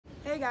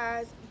Hey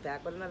guys,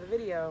 back with another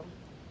video.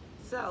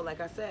 So, like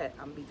I said,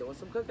 I'm gonna be doing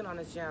some cooking on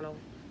this channel.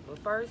 But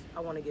first,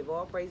 I want to give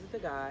all praises to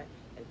God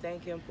and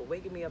thank Him for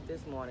waking me up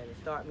this morning and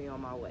start me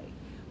on my way.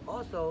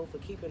 Also, for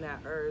keeping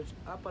that urge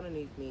up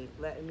underneath me,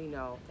 letting me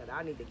know that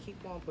I need to keep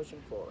on pushing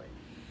forward.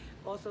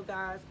 Also,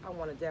 guys, I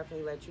want to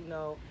definitely let you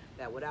know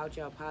that without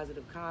your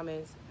positive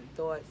comments and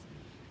thoughts,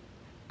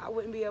 I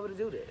wouldn't be able to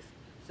do this.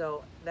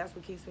 So that's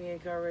what keeps me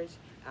encouraged.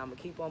 I'm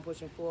gonna keep on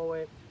pushing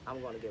forward. I'm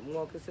gonna get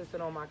more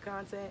consistent on my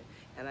content,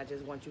 and I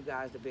just want you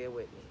guys to bear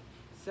with me.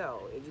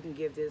 So if you can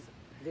give this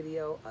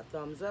video a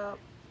thumbs up,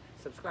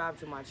 subscribe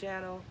to my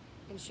channel,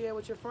 and share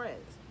with your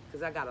friends,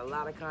 because I got a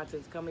lot of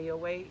content coming your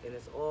way, and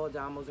it's all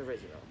Domo's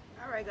original.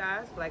 All right,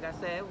 guys, like I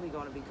said, we're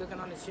gonna be cooking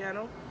on this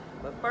channel,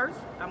 but first,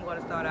 I'm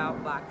gonna start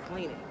out by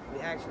cleaning. We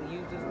actually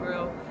used this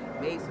grill,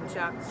 made some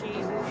chopped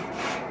cheeses,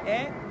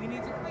 and we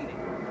need to clean it.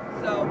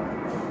 So,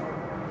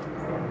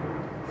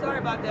 sorry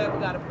about that, we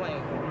got a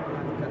plane.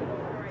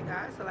 Alright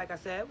guys, so like I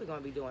said, we're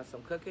gonna be doing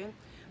some cooking,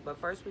 but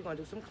first we're gonna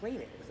do some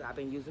cleaning. So I've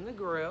been using the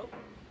grill,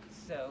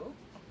 so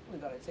we're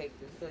gonna take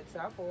this hood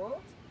top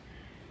off,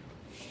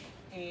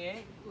 and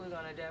we're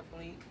gonna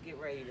definitely get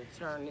ready to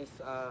turn this,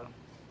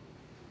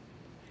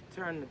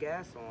 turn the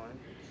gas on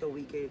so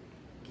we could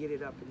get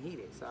it up and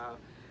heated. So,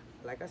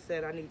 like I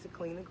said, I need to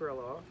clean the grill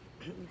off.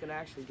 You can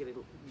actually get a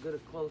good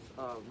close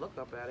look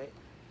up at it,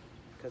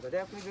 because I've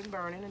definitely been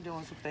burning and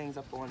doing some things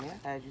up on there,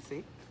 as you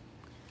see.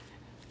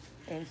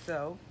 And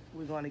so,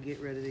 we're going to get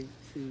ready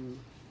to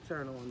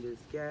turn on this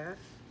gas.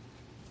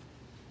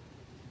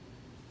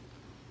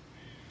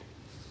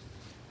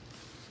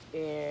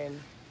 And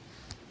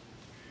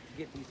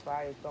get these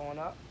fires going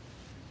up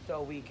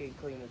so we can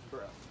clean this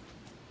grill.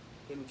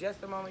 Give me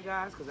just a moment,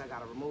 guys, because I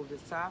got to remove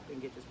this top and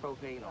get this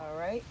propane on. All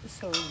right,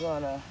 so we're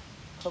going to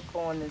hook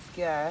on this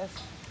gas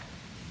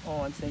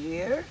onto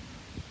here,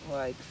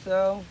 like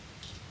so.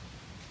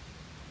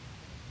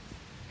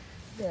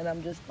 Then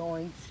I'm just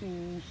going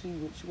to see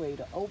which way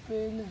to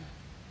open.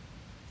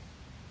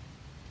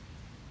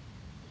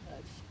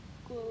 That's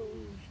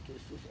closed.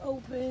 This is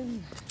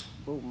open.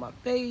 Move my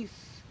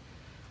face.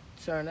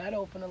 Turn that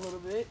open a little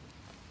bit.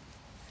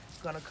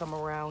 Gonna come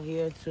around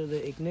here to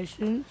the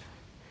ignition.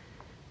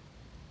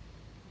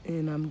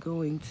 And I'm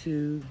going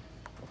to,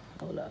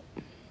 hold up.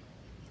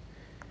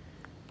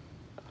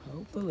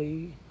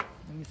 Hopefully,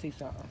 let me see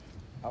something.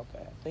 Okay,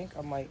 I think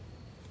I might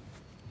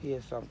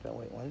hear something.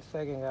 Wait 1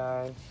 second,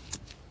 guys.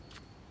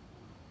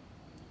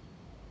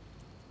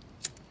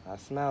 I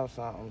smell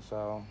something,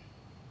 so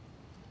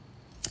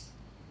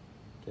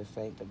this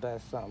ain't the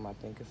best something. I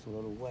think it's a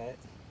little wet.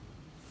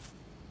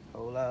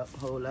 Hold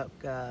up,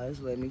 guys.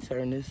 Let me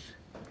turn this.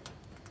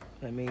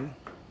 Hold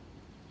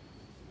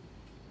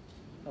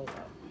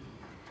up.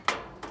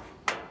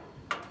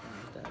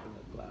 What does that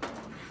look like?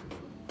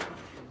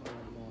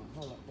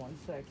 Hold up 1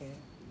 second.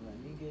 Let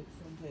me get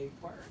some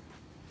paper.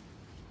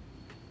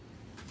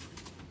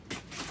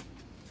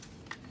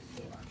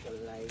 So I can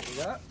light it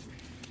up.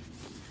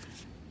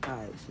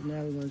 Alright, so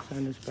now we're going to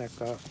turn this back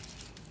up.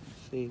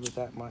 See was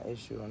that my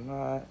issue or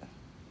not.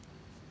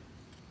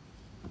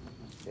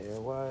 There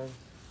it was.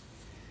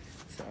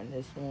 Turn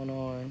this one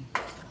on.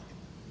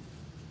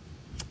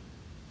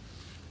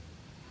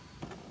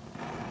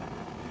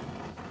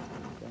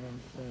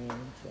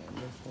 Turn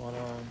this one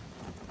on.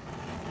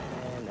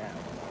 And that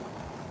one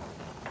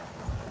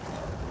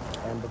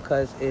on. And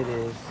because it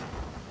is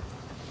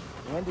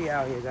windy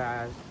out here,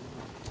 guys,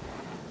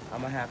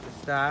 I'm going to have to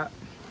stop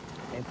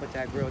and put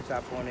that grill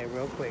top on there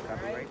real quick. I'll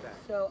be right back.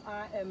 So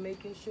I am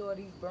making sure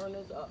these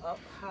burners are up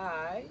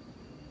high.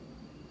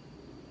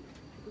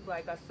 Because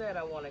like I said,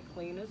 I want to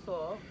clean this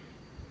off.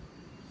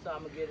 So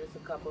I'm going to give this a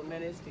couple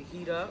minutes to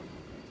heat up.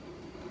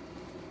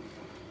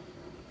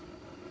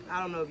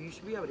 I don't know if you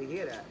should be able to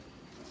hear that.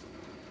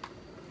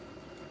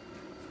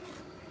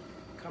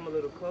 Come a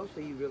little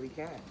closer, you really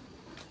can.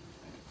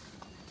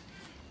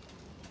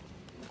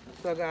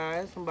 So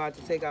guys, I'm about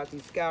to take out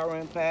these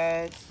scouring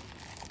pads.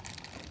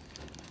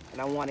 And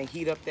I want to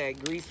heat up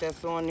that grease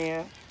that's on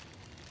there.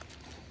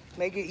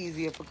 Make it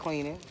easier for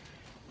cleaning.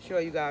 I'm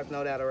sure you guys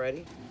know that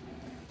already.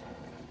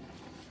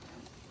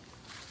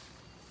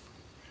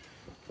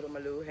 Put on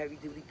my little heavy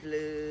duty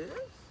gloves.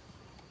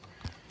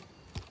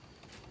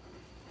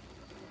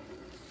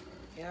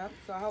 Yeah,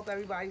 so I hope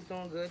everybody's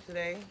doing good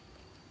today.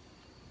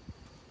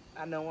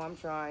 I know I'm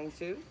trying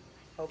to.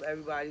 Hope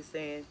everybody's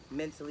staying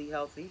mentally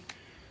healthy.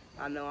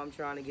 I know I'm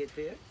trying to get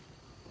there.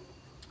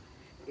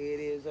 It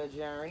is a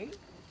journey,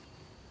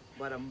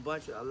 but a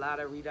lot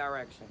of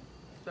redirection.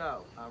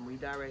 So I'm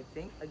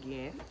redirecting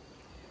again.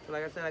 So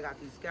like I said, I got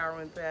these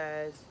scouring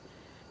pads.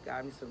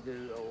 Got me some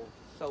good old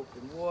soap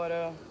and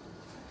water.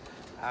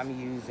 I'm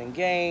using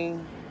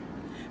Game.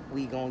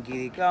 We gonna get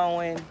it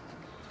going.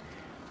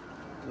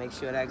 Make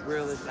sure that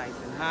grill is nice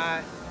and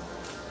hot.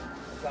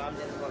 So I'm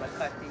just gonna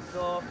cut these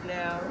off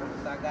now.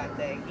 So I got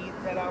that heat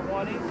that I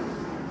wanted.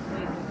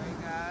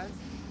 Alright guys,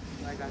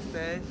 like I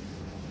said,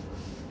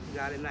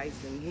 got it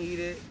nice and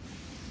heated.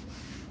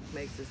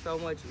 Makes it so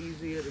much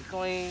easier to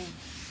clean.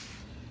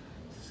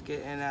 Just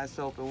getting that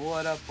soap and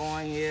water up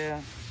on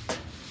here.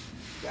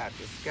 Got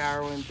the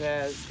scouring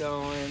pads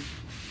going,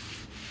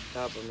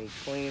 helping me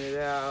clean it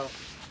out.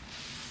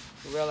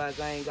 I realize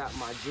I ain't got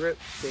my drip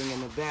thing in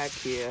the back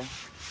here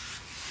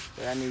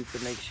that I need to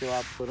make sure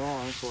I put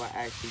on before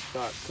I actually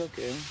start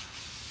cooking.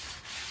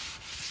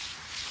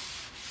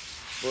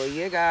 Well,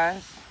 yeah,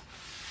 guys,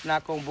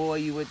 not gonna bore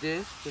you with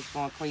this. Just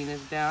gonna clean this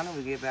down and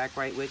we'll get back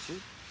right with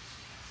you.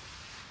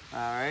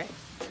 All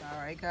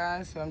right,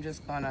 guys. So I'm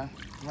just gonna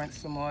rinse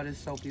some more of this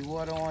soapy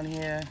water on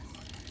here.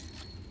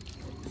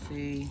 Let's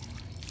see.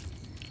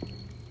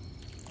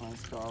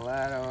 Install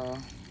that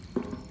off.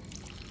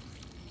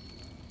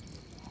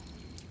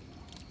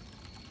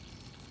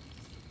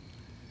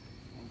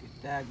 And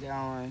get that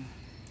going.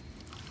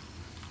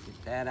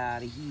 Get that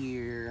out of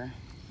here.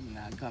 And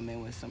I come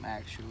in with some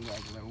actual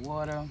regular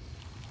water.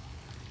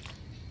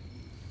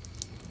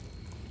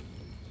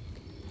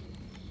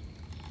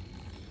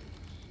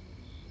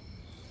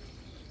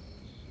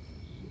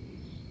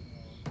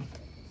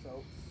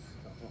 Soap.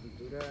 Don't want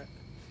to do that.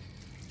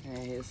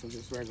 And here's some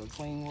just regular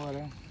clean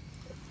water.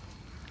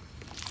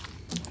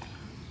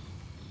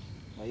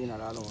 Well, you know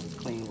the other one's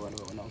clean water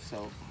with no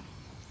soap.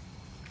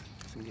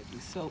 So get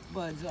these soap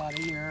buds out of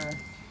here.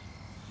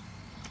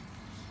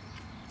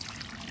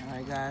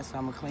 Alright guys, so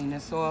I'm gonna clean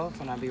this off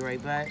and I'll be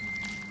right back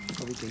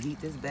so we can heat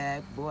this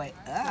bad boy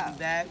up.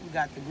 We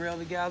got the grill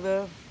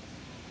together.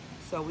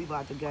 So we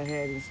about to go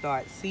ahead and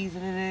start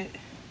seasoning it.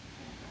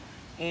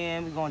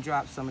 And we're gonna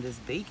drop some of this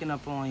bacon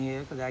up on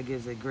here because that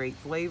gives it great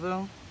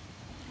flavor.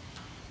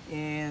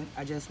 And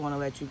I just wanna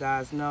let you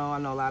guys know, I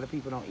know a lot of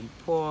people don't eat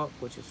pork,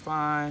 which is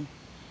fine.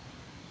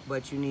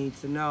 But you need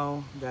to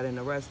know that in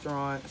the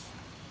restaurants,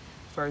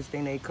 first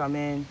thing they come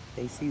in,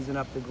 they season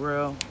up the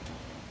grill.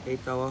 They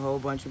throw a whole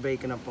bunch of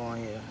bacon up on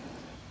here.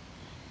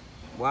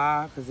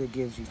 Why? Because it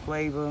gives you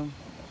flavor.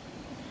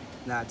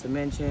 Not to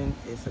mention,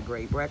 it's a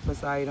great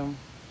breakfast item.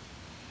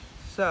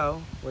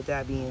 So, with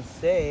that being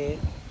said,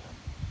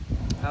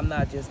 I'm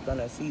not just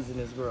gonna season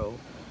this grill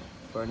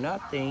for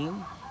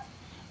nothing.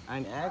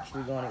 I'm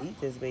actually gonna eat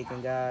this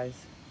bacon, guys.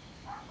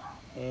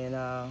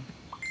 And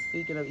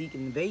speaking of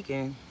eating the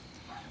bacon,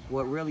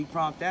 what really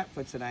prompted that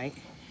for tonight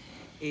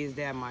is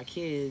that my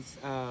kids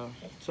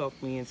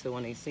talked me into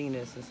when they seen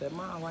this and said,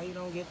 Mom, why you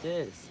don't get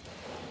this?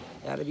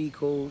 That'd be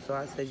cool. So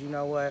I said, you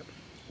know what?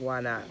 Why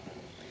not?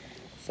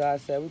 So I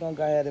said, we're gonna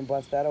go ahead and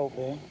bust that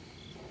open.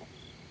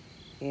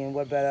 And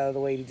what better other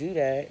way to do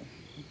that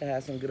than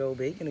have some good old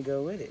bacon to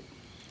go with it.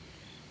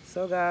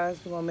 So guys,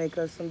 we're gonna make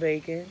us some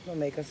bacon. We're gonna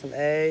make us some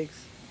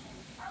eggs.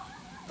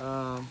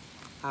 I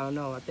don't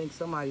know, I think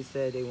somebody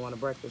said they want a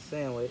breakfast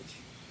sandwich.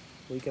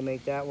 We can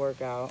make that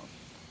work out.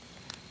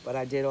 But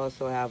I did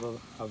also have a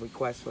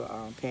request for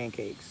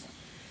pancakes.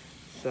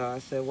 So I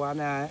said, why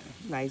not?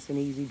 Nice and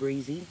easy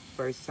breezy.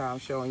 First time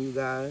showing you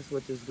guys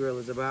what this grill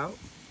is about.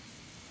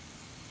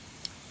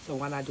 So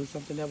why not do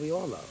something that we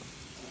all love?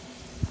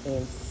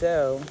 And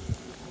so,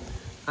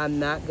 I'm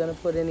not gonna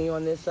put any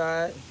on this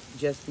side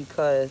just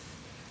because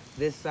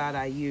this side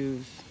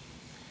I'm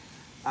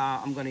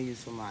gonna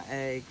use for my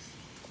eggs.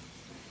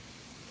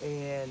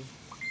 And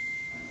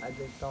I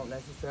just don't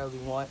necessarily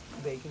want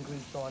bacon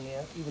grease on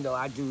there, even though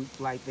I do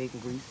like bacon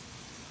grease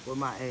with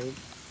my eggs,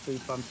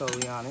 if I'm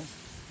totally honest.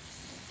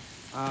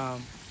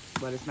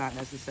 But it's not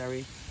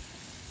necessary.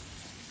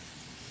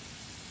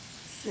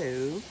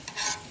 So,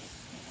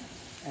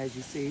 as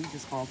you see,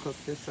 just gonna cook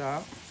this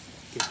up,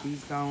 get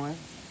these going.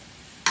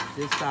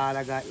 This side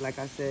I got, like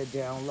I said,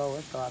 down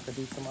lower, so I could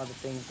do some other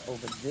things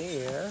over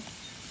there.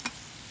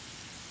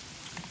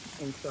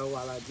 And so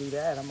while I do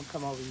that, I'm gonna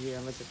come over here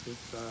and look at this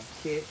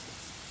kit.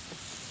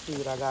 See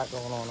what I got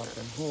going on up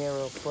in here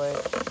real quick.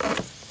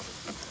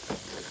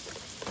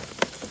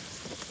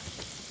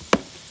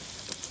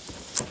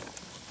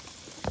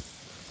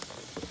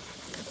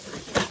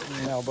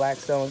 You know,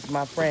 Blackstone's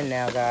my friend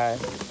now,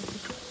 guys.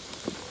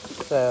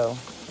 So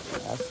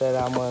I said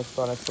I'm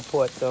gonna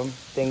support some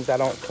things I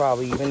don't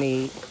probably even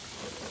need,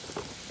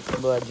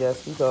 but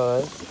just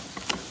because.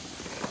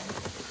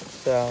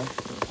 So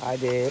I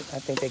did. I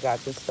think they got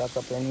this stuff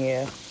up in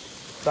here.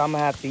 So I'm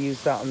gonna have to use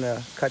something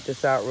to cut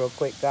this out real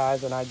quick,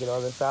 guys, when I get all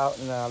this out,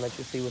 and I'll let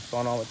you see what's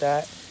going on with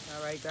that.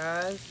 All right,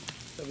 guys,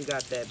 so we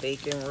got that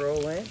bacon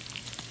rolling.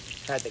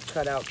 Had to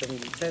cut out some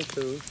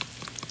utensils.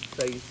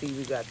 So you see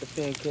we got the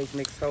pancake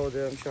mix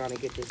holder. I'm trying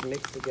to get this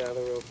mixed together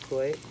real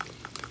quick.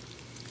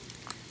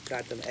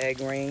 Got them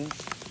egg rings.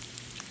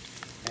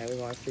 And we're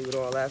gonna see what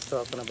all that's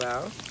talking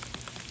about. I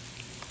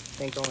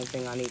think the only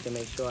thing I need to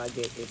make sure I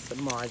get is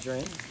some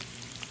margarine.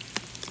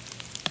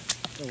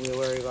 And we'll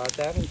worry about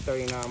that in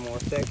 39 more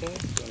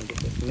seconds. We're gonna get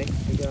this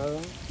mixed together.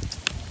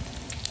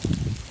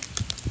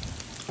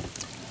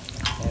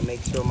 And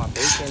make sure my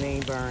bacon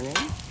ain't burning.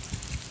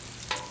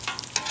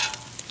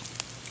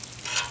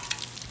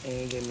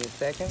 And give me a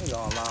second. We're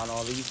gonna line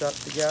all these up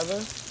together.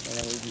 And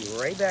then we'll be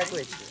right back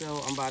with you.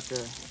 So I'm about to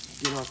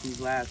get off these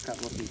last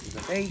couple of pieces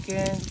of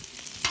bacon.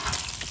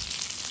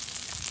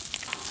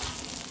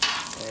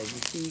 As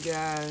you see,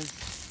 guys.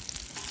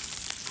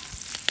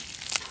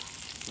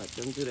 Let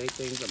them do their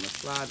things. I'm going to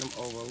slide them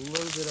over a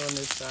little bit on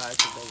this side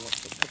because they want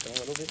to cook a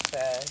little bit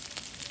fast.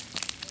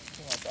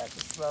 You want that to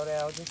slow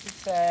down just a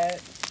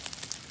tad.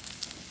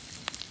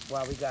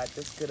 While we got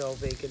this good old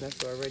bacon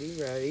that's already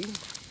ready.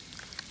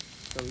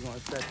 So we're gonna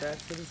set that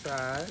to the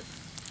side.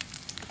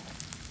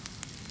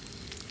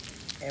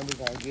 And we're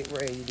gonna get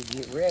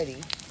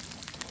ready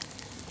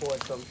for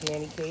some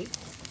pancakes.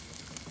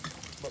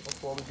 But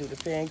before we do the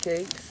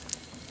pancakes,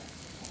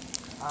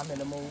 I'm in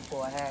the mood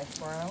for a hash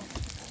brown.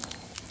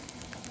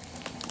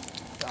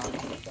 So I'm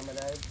gonna get some of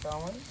that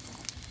going.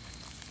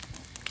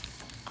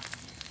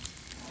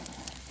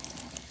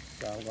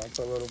 So I'm gonna put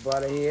a little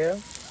butter here.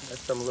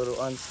 That's some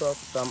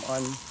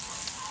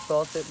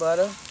unsalted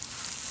butter.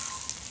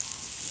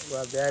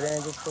 Rub that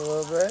in just a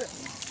little bit.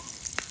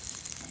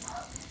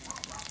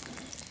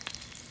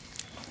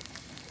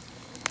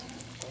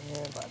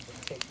 And about to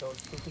take those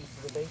 2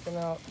 pieces of bacon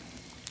out.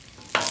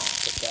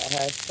 Put that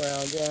hash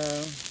brown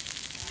down.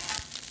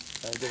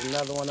 And get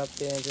another one up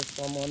there in just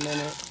 1 more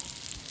minute.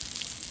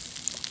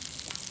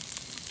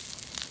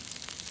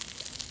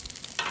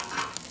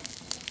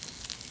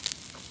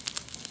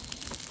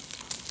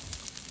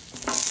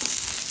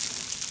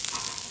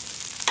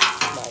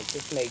 Might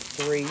just make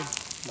 3.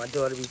 My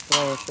daughter be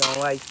playing, she don't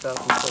like stuff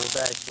until it's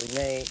actually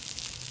made.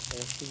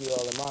 And she be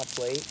all in my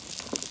plate.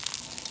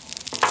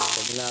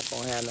 So we're not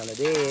gonna have none of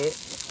that.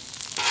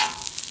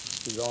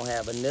 We're gonna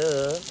have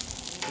enough.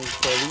 Let me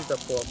pull these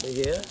up off of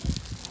here.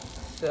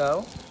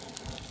 So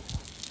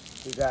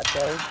we got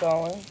those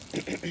going.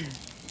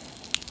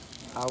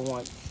 I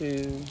want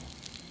to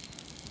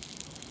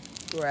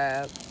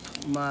grab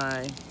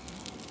my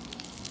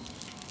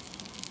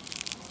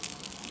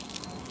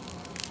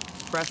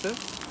presser.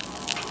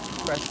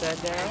 Press that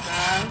down,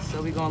 guys.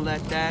 So we're gonna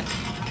let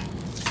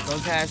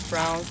those hash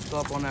browns go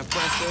up on that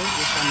presser.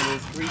 Get some of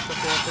this grease up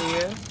off of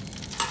here.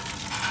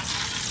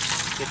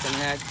 Get them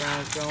hash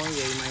browns going.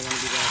 Yeah, you might want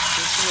to do that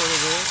just a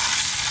little bit.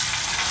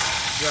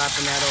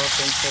 Dropping that off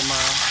into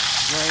my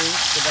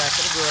range, the back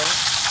of the grill.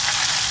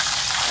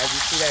 As you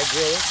see, that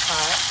grill is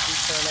hot. We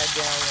turn that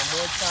down one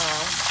more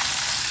time.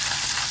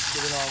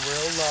 Get it on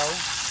real low.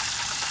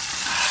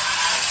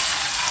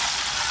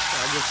 So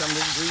I'll get some of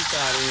this grease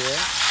out of here.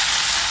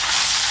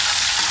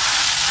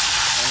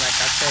 And like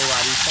I say,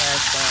 while these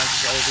hash browns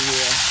is over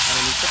here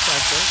underneath the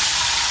pressure,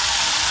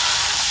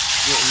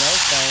 getting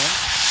those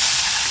going.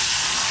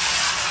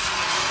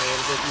 A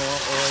little bit more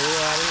oil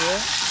out of here.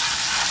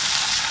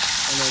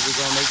 And then we're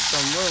gonna make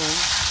some room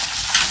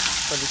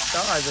for the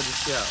stars of the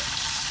show.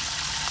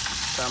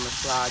 So I'm gonna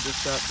slide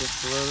this up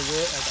just a little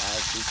bit. I can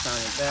actually turn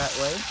it that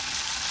way.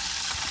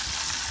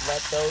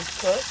 Let those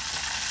cook.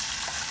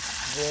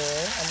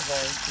 Then I'm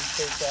going to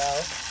take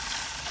out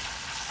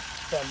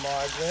some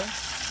margarine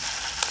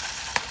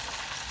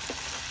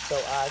so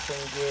I can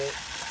get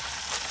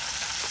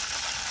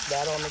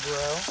that on the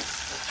grill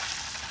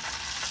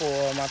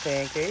for my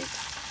pancakes.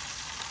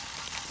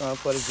 I'm gonna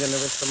put a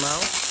generous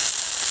amount.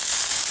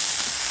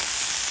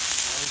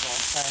 And we're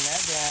gonna turn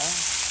that down.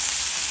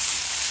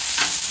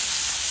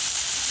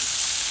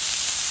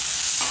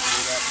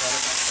 Do that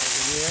butter up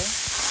over here.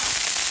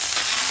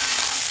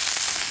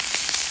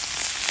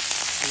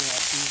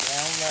 These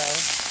down low.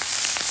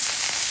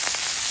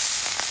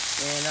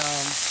 And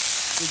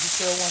did you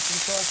still want some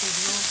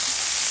sausage,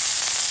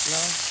 Ruth? No?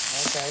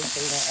 Okay,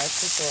 so we're gonna add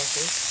some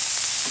sausage.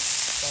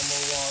 Gonna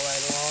move on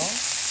right along.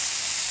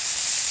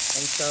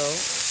 And so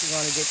we're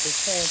gonna get this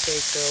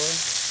pancake filler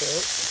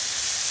cooked.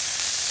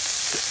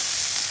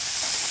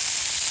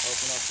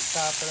 Open up the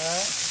top of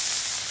that.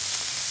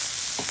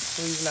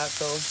 Please not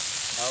so.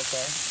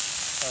 Okay.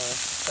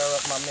 Stir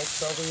up my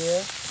mix over here.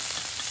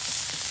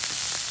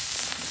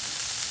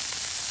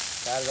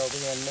 Got it over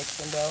here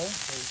mixing though.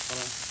 So we're just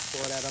gonna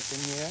pour that up in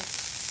here.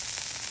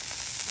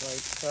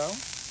 Like so.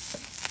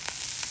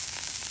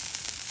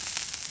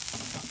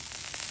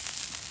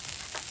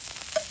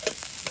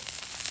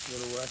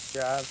 Little rush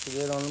job to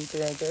get on them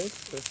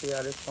pancakes. Let's see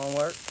how this gonna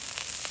work.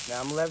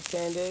 Now I'm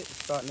left-handed.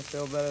 It's starting to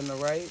feel better in the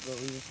right, but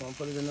we just gonna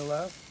put it in the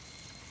left.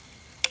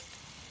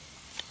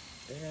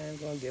 And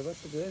gonna give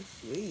us a good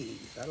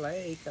squeeze. I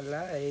like.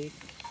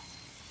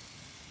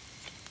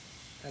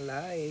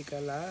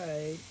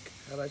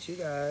 How about you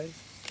guys?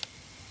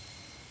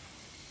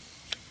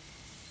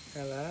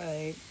 I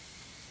like.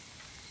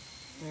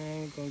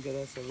 And we're gonna get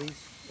us at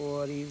least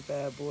 4 of these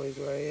bad boys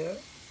right here.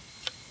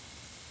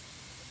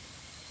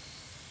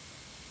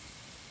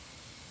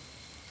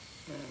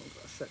 And we're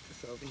gonna set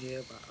this over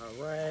here by our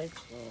rags.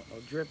 No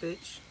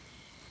drippage.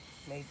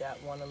 Made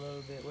that one a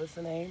little bit. What's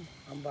the name?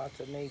 I'm about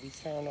to maybe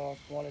turn off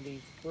one of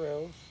these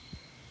grills.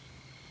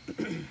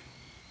 Because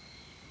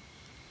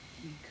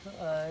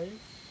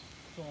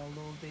it's on a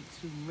little bit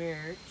too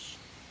much.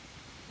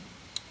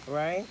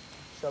 Right?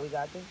 So we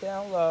got this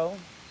down low.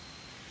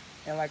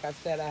 And like I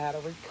said, I had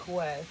a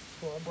request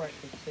for a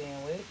breakfast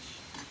sandwich.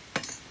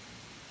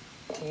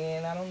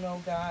 And I don't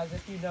know, guys,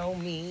 if you know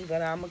me,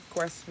 but I'm a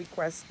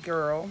request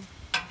girl.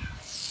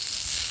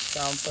 So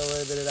I'm put a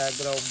little bit of that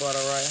good old butter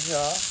right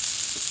here.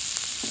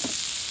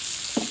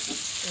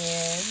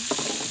 And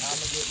I'm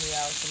going to get me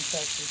out some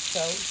Texas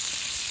toast.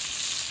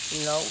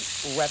 You know,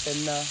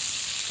 repping the,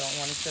 don't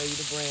want to show you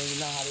the brand, you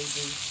know how they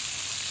do.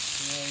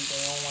 They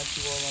don't want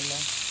you all on the,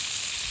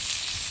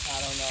 I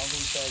don't know who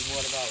says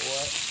what about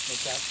what, but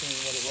y'all seen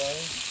what it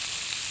was.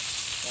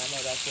 I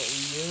know that's what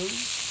we use.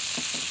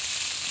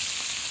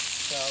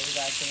 So we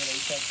got some of the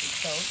Texas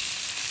toast.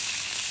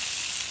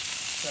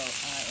 So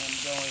I am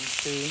going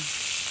to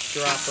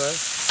drop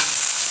us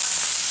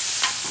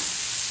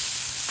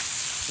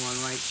one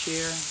right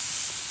here,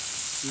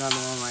 another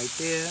one right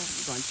there.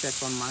 I'm going to check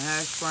on my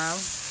hash brown.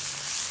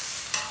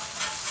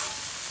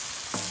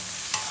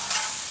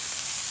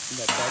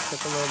 But that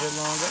took a little bit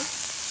longer.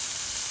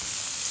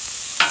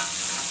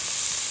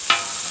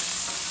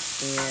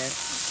 And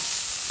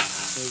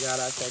we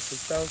got our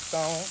Texas toast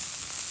going.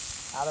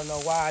 I don't know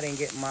why I didn't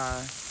get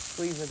my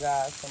squeezer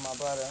guys for my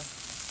butter.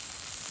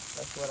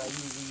 That's what I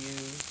usually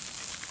use.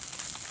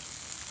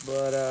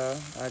 But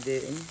I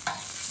didn't.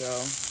 So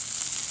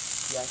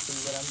y'all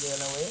see what I'm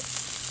dealing with.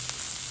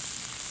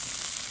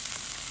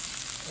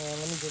 And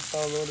let me just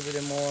throw a little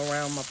bit more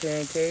around my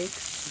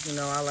pancakes. You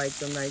know, I like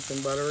them nice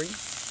and buttery.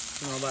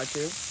 I don't know about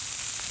you.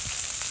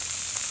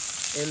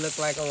 It looked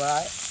like a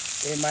lot.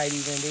 It might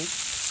even be.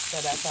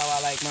 So that's how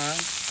I like mine.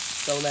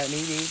 So let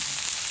me be.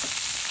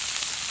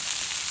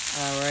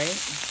 Alright.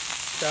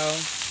 So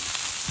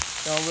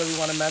don't really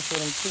want to mess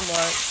with them too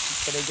much.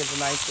 So they get the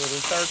nice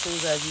little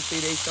circles. As you see,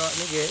 they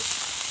starting to get.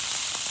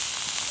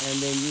 And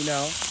then, you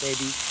know, they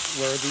be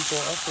worthy for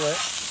a flip.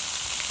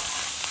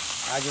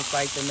 I just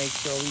like to make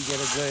sure we get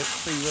a good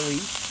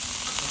pre-release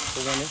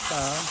for when it's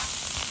time.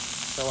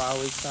 So I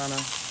always kind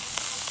of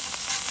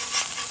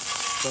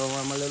go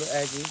around my little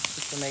edges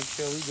just to make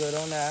sure we good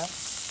on that.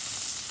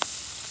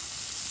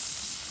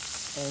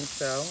 And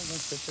so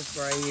let's put this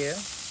right here.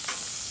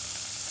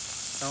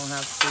 Don't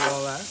have to do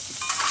all that.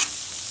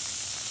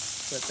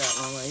 Put that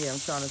one right here. I'm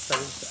trying to set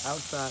it to the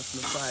outside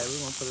from the fire. We're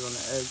going to put it on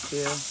the edge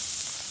here.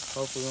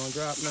 Hopefully we don't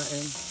drop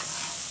nothing.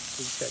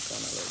 We check on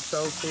our little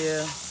toast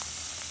here.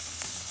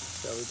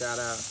 So we got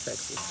our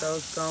Texas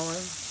toast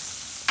going.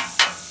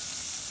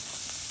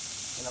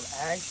 And I'm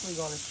actually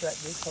going to shut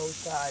this whole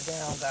side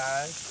down,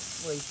 guys.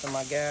 Wasting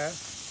my gas.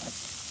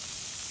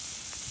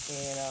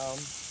 And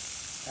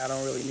I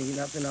don't really need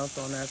nothing else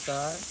on that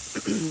side.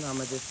 I'm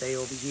going to just stay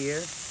over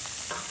here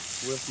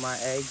with my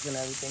eggs and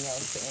everything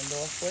else to end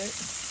off with.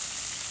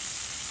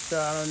 So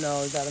I don't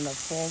know, is that enough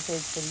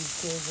pancakes for these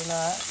kids or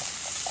not?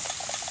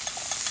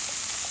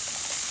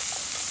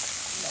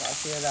 I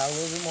see I got a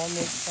little bit more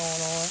mix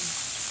going on.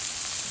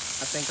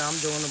 I think I'm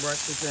doing the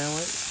breakfast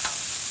sandwich.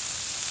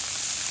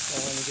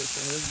 So I'm gonna get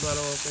some of this butter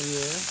up in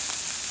here.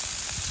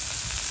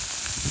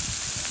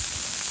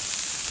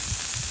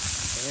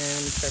 And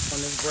let me check on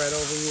this bread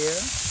over here.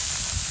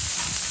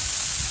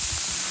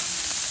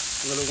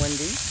 A little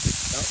windy.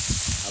 Oh,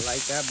 I like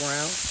that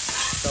brown.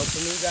 So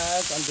for me,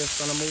 guys, I'm just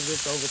gonna move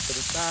this over to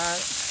the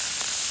side.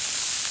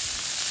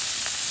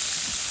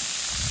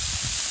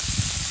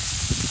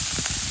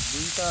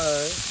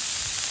 Because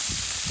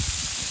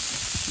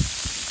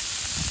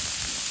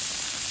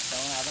I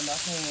don't have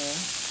enough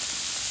hands.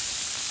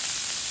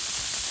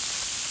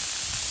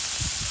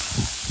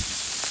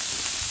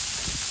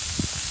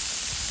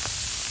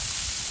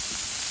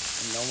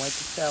 I know when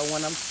to tell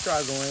when I'm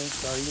struggling,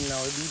 so you know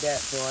it be that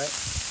part.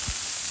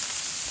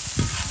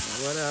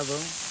 Whatever.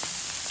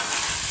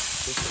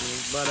 Get some of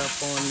this butter up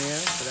on there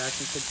so that I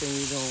can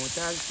continue doing what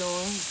that's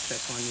doing.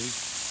 Check on these.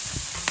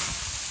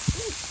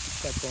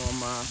 Check on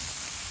my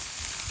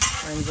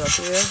rings up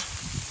here.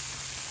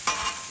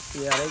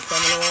 See how they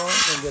coming along?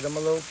 And get them a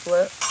little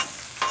flip.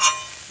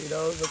 See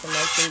those looking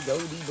nice and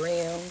goldy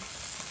brown.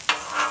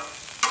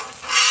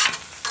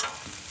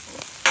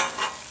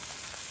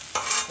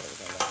 So we're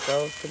gonna let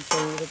those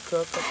continue to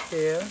cook up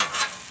there.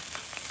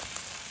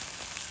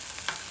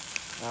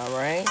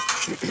 Alright.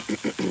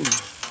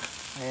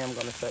 I am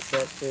gonna set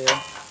that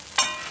there.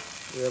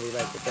 Really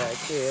like it back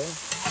here.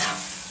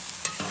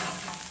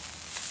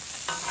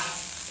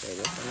 Okay,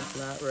 this one is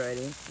not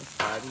ready. Let's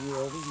slide you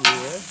over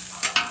here.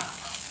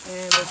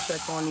 And let's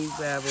check on these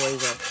bad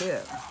boys up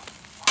here.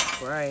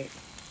 Right.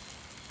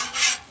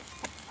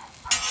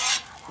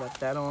 Left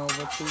that on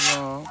over too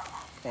long.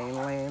 Ain't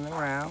laying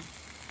around.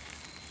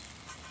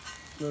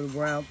 Little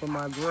brown for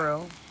my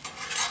grill.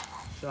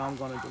 So I'm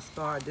gonna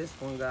discard this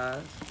one,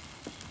 guys.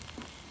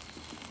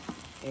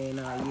 And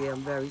yeah,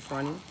 I'm very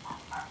funny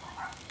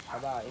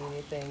about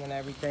anything and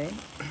everything.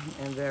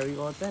 And very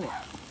authentic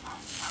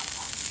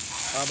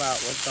about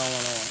what's going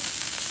on.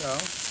 So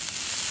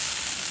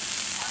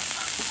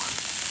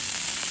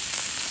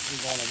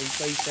we're gonna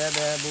replace that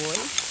bad boy.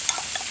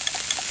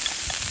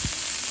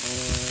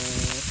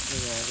 And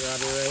we're gonna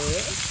grab it right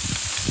here.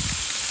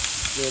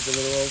 Do it the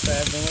little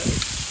old-fashioned way.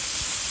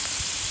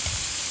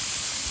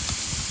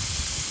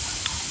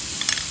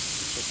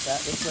 Get that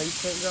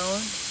replacement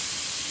going.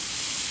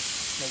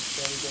 Make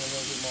sure we get a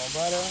little bit more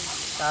butter.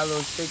 Got a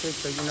little thicker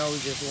because you know we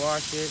just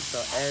washed it,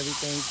 so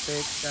everything's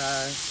thick,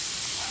 guys.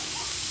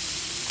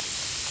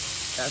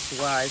 That's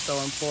why it's so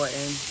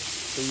important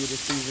for you to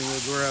season your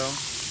grill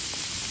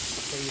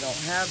so you don't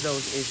have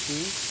those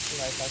issues.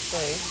 Like I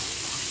say,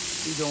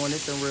 you're doing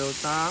this in real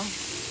time.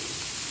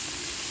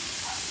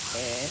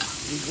 And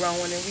we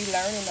growing and we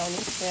learning on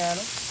this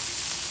channel.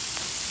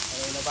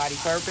 Ain't nobody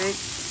perfect.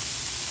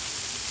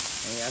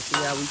 And y'all see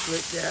how we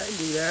flip that and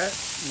do that.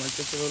 I'm gonna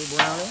just a little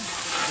brownie.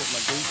 Get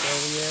my grease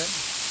over here.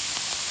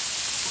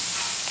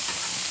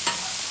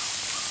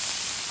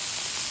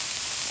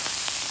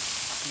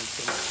 Make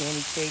sure my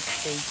candy cake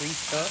stay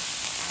greased up.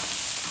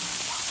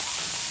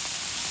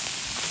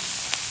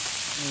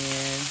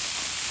 And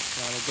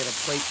I'm gonna get a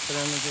plate for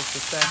them in just a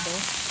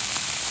second.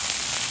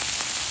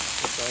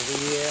 It's over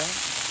here.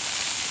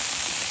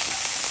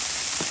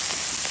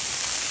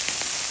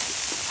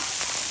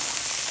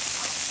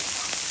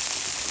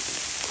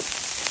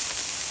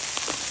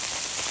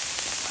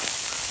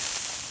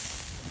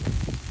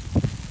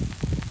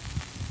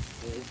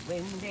 It's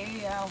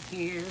windy out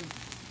here.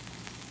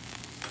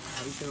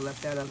 I should have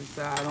left that other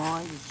side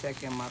on. Just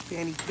checking my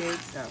penny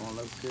cakes. That one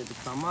looks good to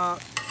come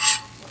up.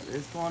 Put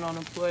this one on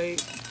the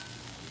plate.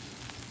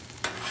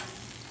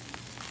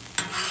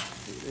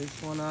 Do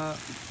this one up.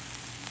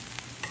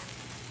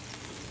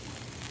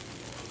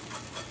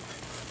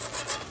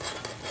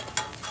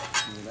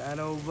 Move that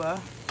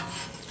over.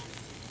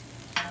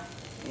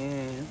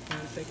 And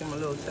it's taking my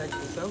little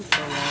texture so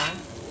long.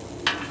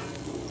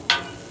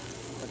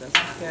 But that's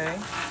okay.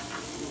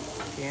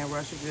 Can't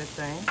rush a good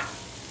thing.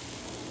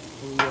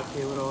 We up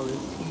here with all this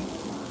heat.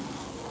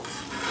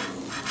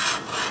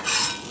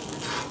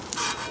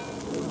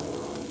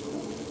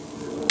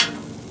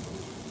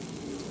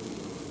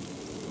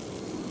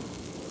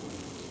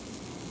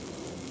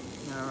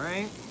 All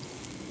right.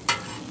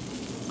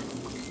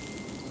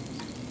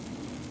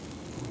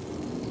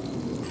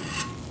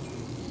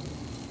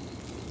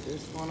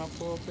 This one up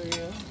over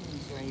here. Let me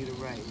turn you to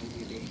right.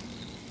 Maybe they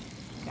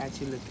got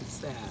you looking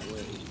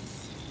sideways.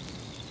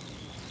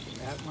 Give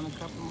that one a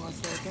couple more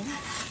seconds.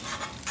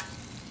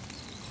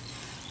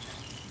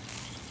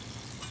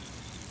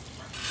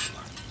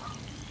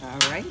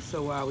 All right,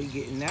 so while we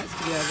getting that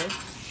together,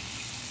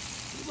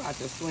 we're about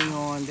to swing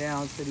on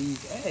down to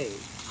these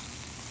eggs.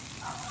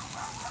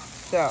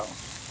 So,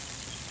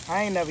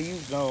 I ain't never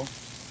used no,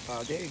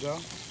 there you go.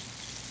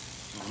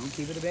 I'm gonna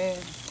keep it a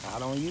band. I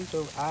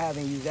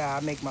haven't used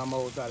that. I make my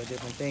molds out of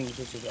different things,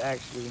 which is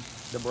actually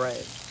the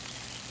bread.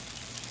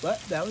 But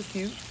that was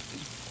cute.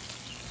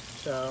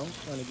 So,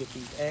 I'm gonna get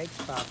these eggs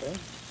popping.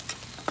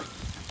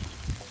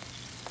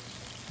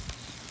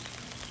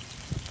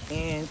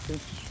 And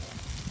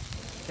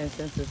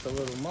since it's a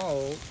little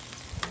mold,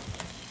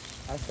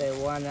 I say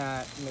why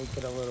not make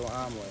it a little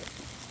omelet?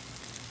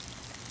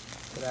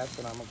 So that's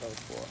what I'm gonna go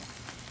for.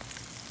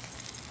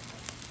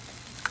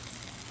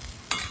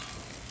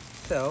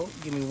 So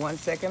give me 1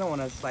 second. I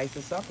want to slice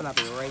this up, and I'll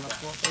be right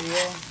back over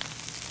here.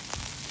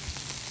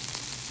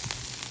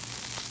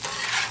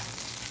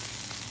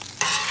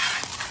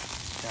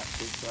 Got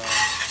this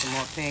some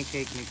more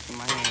pancake mix in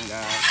my hand,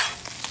 guys.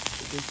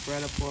 Put this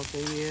bread up off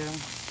of here.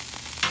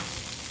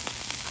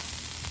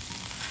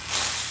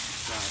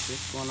 Slide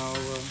this one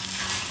over.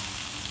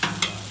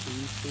 Slide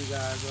these two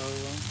guys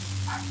over.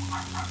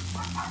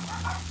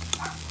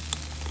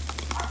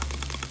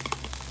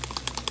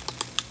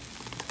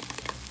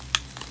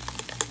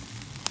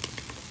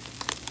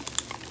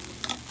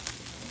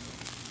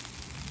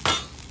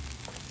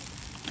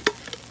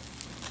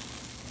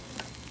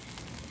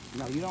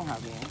 No, you don't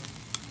have any.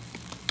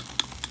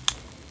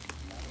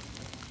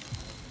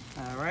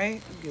 All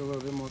right, get a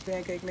little bit more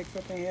pancake mix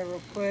up in here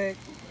real quick.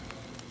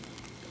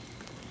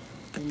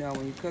 You know,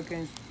 when you're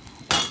cooking,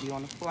 be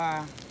on the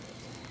fly.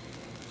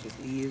 Just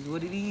is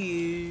what it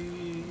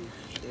is.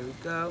 There we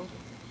go.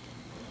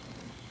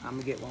 I'm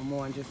gonna get one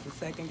more in just a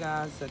second,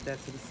 guys. Set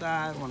that to the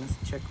side. Want to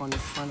check on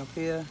this front up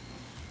here.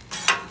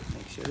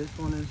 Make sure this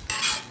one is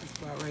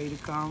about ready to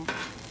come.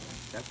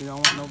 Definitely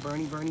don't want no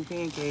burny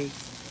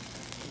pancakes.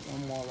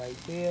 One more right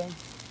there.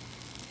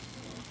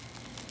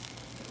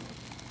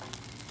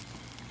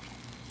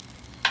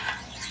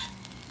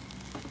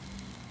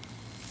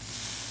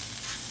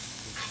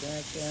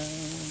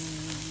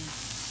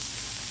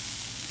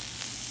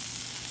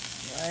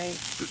 Right.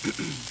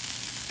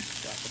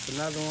 Drop up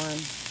another one.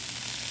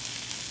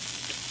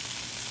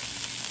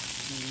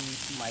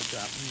 Might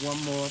drop one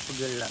more for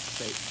good luck's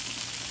sake.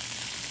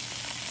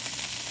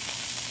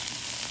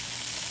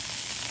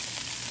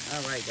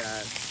 All right,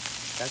 guys.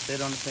 That's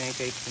it on the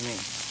pancakes for me.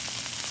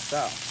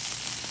 So,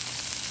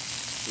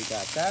 we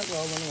got that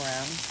rolling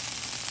around.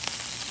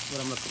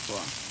 What I'm looking for.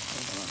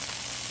 Hold on.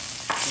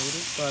 Maybe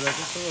this butter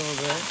just a little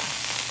bit.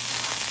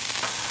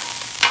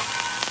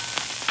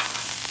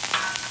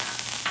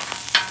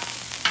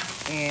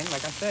 And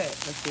like I said,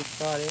 let's get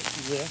started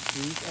with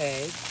these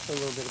eggs. Put a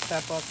little bit of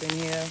pepper up in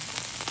here.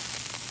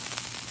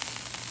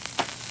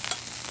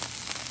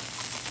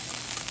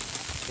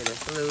 Get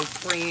us a little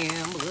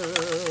scramble.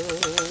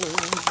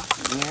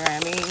 You know what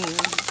I mean?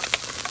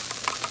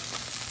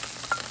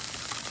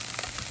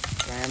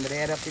 Scramble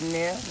that up in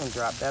there and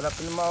drop that up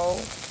in the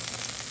mold.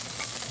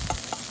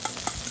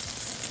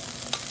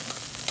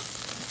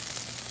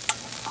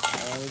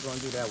 And we're going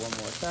to do that one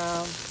more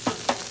time.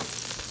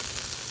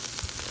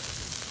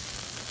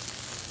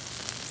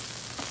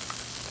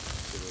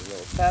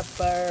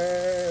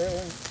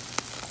 pepper.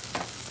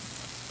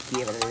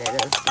 Give it a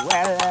little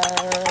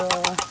swallow.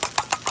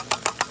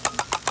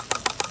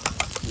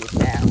 Get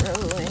that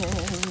rolling.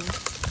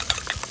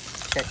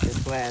 Check this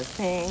last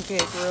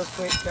pancake real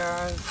quick,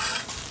 guys.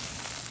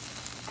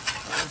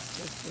 Let's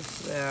get this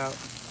out.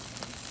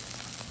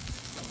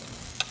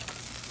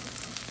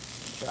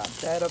 Drop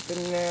that up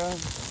in there.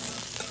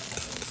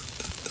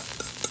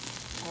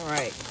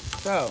 Alright,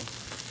 so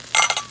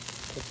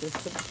put this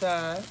to the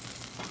side.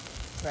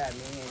 Grab me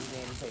a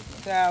handy paper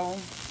towel.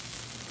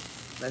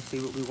 Let's see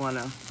what we want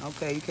to.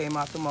 Okay, you came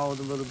out the mold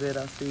a little bit.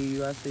 I see you.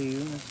 That's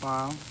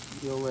fine.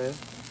 Deal with.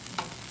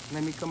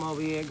 Let me come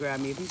over here, grab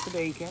me a piece of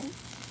bacon.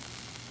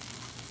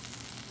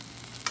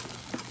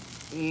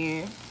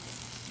 And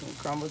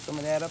crumble some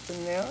of that up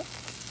in there.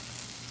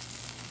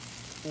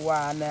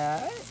 Why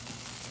not?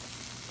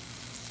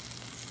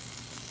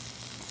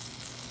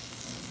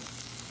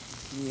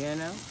 You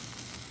know?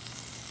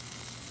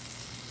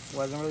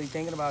 Wasn't really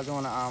thinking about doing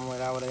an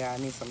omelet. I would have got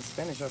me some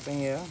spinach up in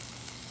here.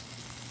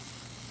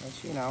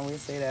 But you know, we'll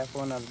say that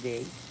for another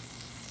day.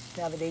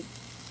 Another day,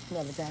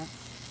 another time.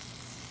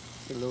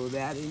 Get a little of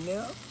that in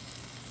there.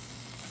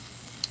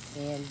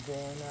 And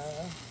then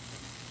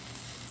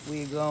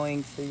we're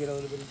going to get a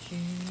little bit of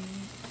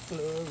cheese.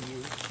 Love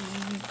your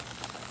cheese.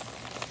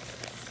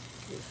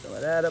 Get some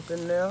of that up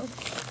in there.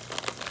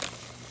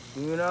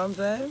 You know what I'm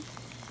saying?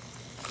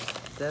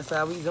 That's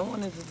how we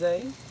doing it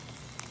today.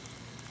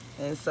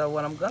 And so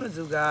what I'm gonna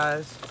do,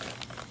 guys,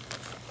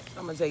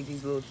 I'm gonna take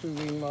these little 2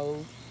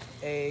 remote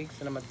eggs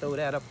and I'm gonna throw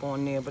that up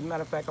on there. But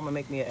matter of fact, I'm gonna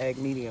make me an egg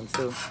medium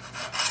too,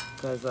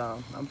 because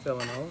I'm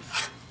feeling those.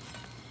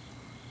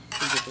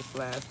 Get this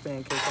last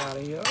pancake out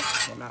of here.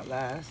 Well, not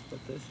last,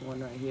 but this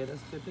one right here,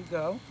 that's good to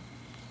go.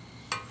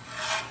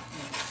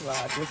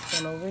 Slide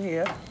this one over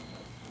here.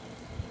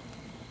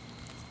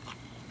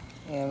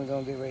 And we're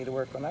gonna get ready to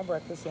work on our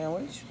breakfast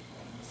sandwich.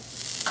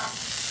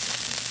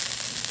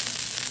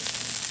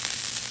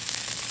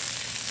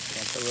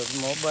 A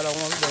little more butter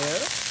on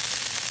there.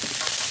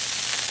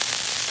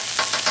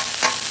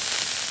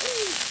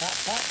 Ooh, hot,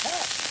 hot,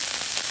 hot.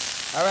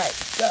 All right,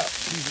 so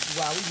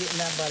while we're getting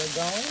that butter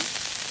going,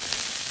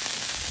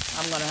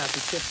 I'm gonna have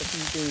to shift a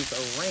few things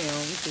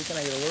around. See,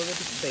 can I get a little bit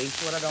of space?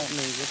 What I don't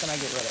need, what can I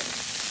get rid of?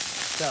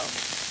 So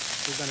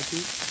we're gonna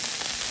keep.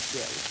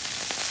 Yeah.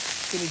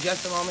 Give me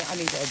just a moment. I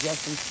need to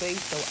adjust some space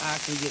so I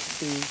can get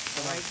to.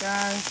 All right,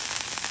 guys.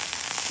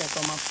 Check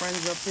on my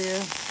friends up here.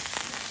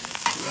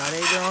 See how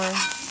they doing?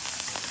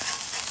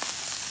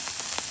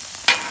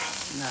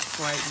 Not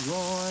quite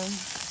going.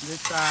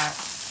 This side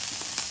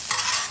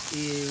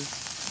is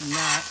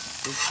not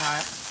as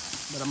hot,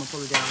 but I'm gonna pull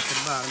it down to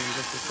the bottom in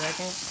just a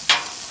second.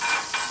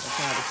 I'll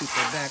try to keep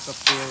the back up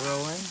there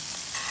rolling.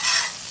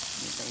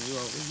 Bring you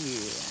over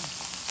here.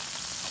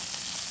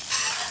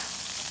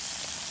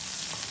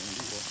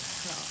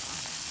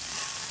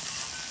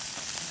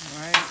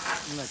 Alright,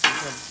 let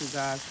these other 2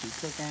 guys keep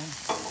cooking.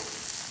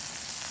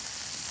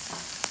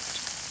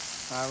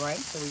 Alright,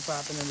 so we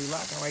popping and we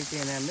locking right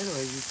there in that middle,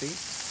 as you see.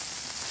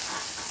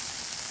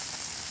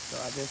 So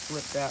I just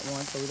flipped that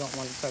one, so we don't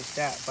want to touch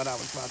that. But I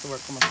was about to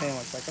work on my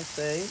sandwich, like I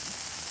said.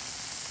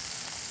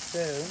 So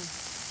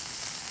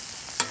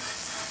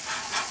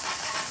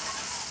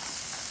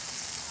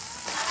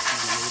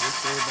move this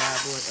little bad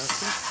boy up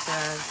this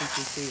side. Since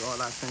you see all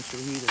our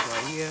central heat is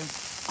right here.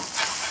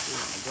 We're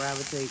gonna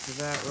gravitate to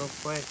that real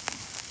quick.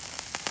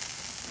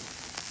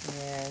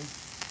 And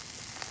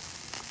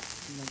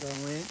I'm gonna go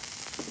in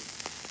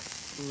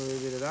a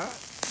little bit of that.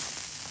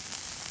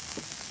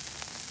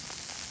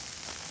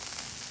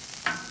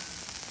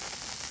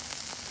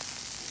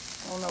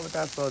 I don't know what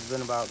that's supposed to have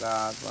been about,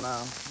 guys, but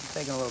it's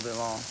taking a little bit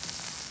long.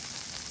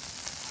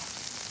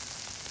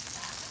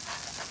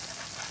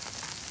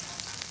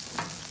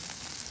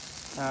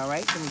 All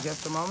right, give me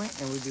just a moment,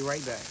 and we'll be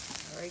right back.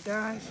 All right,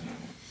 guys,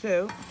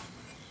 so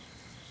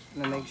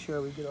I'm gonna make sure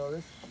we get all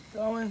this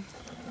going.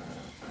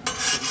 Get the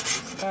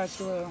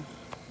spatula,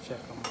 check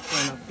on my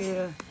friend up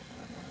here,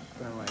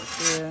 friend right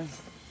there,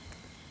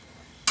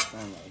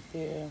 friend right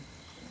there.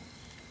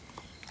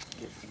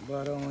 Get some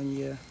butter on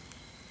you.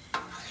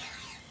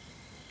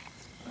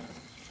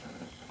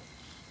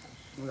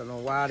 I don't know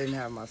why I didn't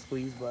have my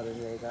squeeze butter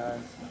today,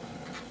 guys.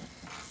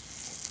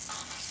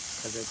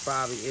 Because it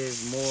probably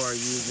is more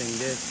using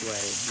this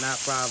way. Not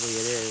probably,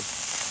 it is.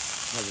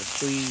 Because the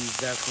squeeze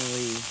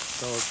definitely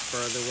goes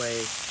further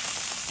away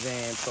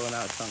than pulling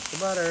out chunks of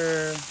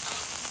butter.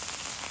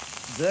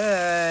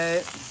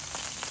 But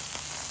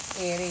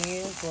it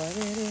is what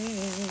it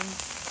is.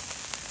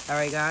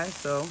 Alright, guys,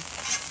 so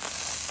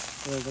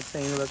we'll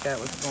continue to look at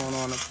what's going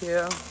on up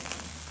here.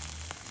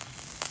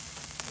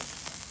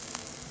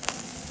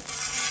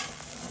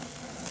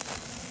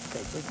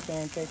 Take this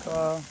pancake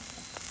off.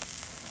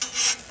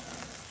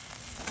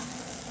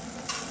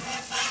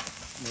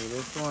 Move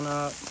this one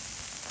up.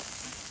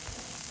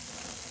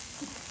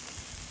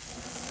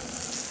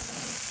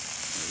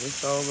 Move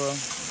this over.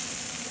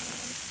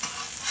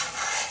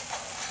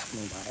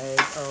 Move my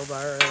egg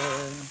over.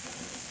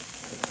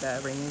 Take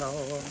that ring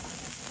off.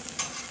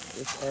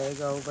 this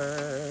egg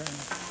over.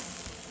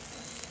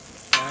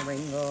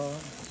 Ring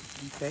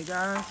off. Okay,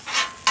 guys.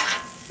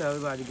 So we're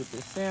about to get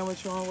this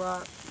sandwich on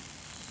rock.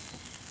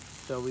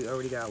 So we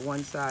already got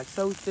one side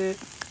toasted,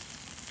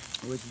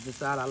 which is the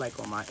side I like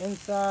on my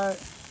inside.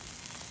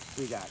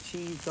 We got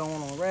cheese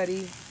going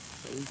already.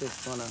 So we're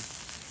just gonna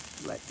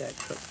let that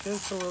cook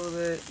just a little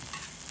bit.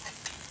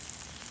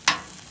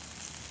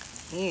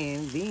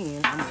 And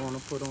then I'm gonna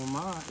put on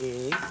my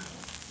egg.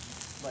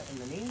 But in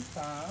the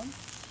meantime,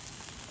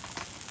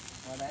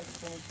 while that's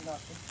finishing up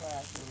this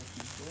last little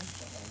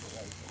piece, I'm gonna get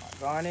ready for my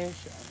garnish.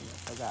 I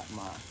forgot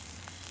my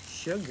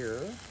sugar.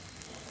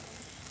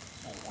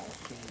 I gotta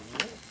clean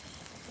it.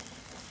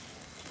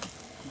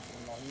 Keep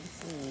it on the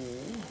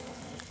scene.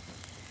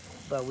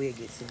 But we'll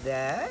get to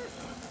that.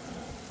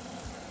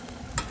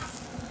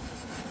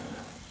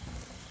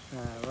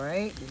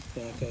 Alright, this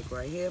pancake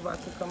right here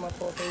about to come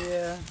up over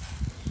here.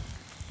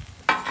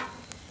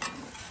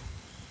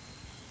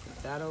 Put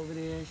that over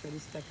there, show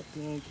this stack of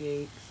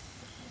pancakes.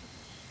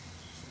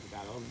 We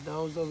got all of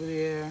those over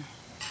there.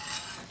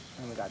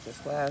 And we got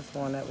this last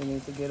one that we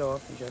need to get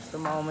off in just a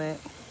moment.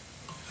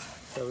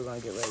 So we're gonna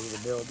get ready to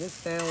build this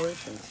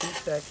sandwich in 2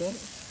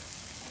 seconds.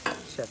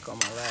 Check on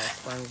my last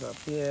springs up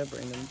here,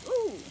 bring them,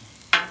 ooh.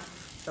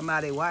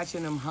 Somebody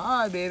watching them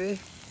hard, baby.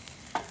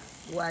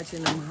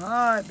 Watching them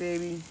hard,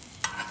 baby.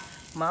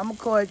 Mama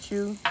caught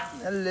you.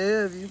 I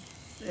love you.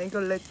 Ain't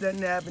gonna let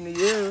nothing happen to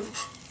you.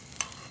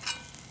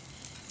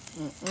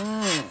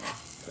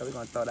 So we're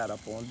gonna throw that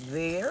up on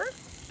there.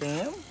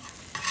 Bam.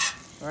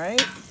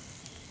 Right?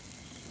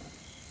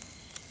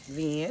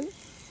 Then,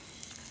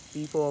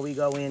 before we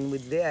go in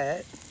with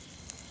that,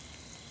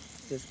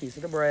 this piece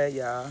of the bread,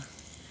 y'all,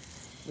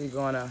 we're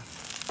gonna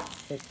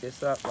hit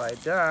this up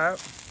like that.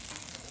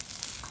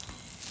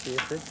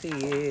 Shift the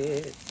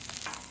it.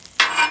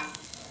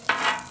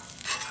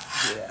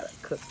 Get out a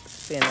cooked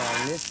spin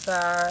on this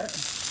side.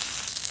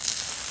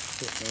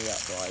 Hit me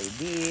up while you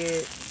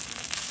did.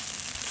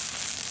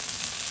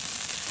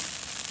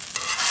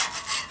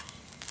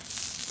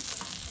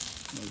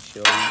 Make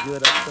sure you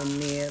good up in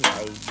there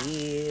like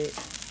that.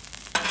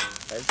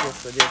 That's just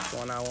for this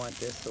one. I want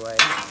this way.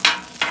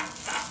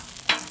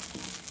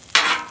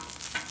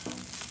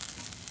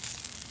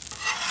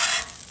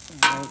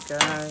 Alright,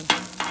 guys.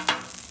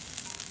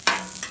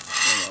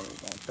 And then we're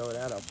going to throw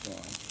that up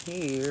on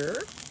here.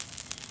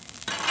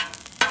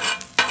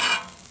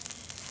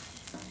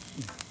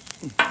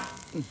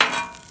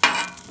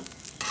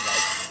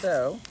 Like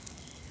so.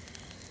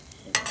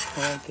 And the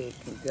pancake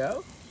can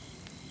go.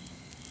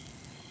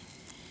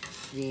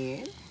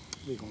 Then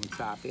we're going to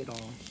top it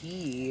on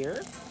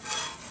here.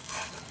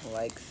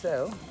 Like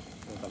so.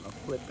 We're going to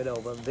flip it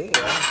over there.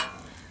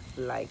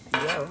 Like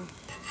so.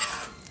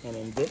 And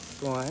in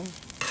this one,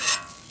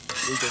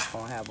 we just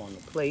going to have on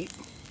the plate.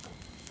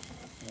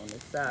 On the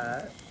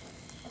side.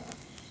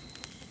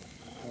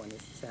 One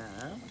this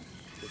time.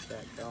 Get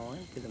that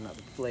going. Get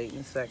another plate in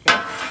a second.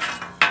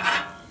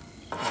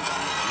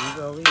 These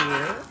over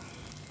here.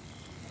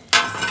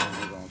 And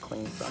we're going to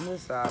clean some of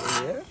this out of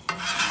here. Put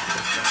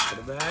that to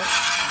the back.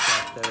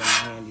 Got that in my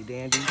handy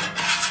dandy.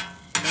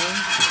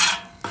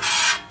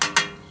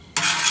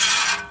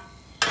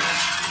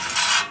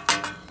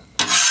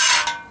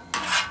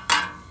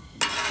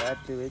 That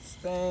do its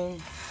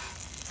thing.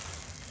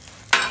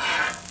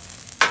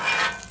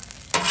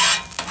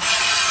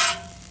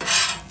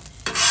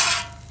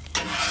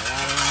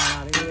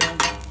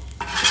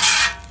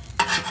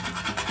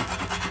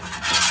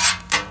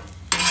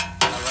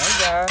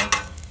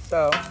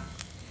 So,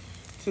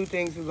 2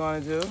 things we're gonna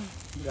do.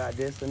 We got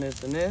this and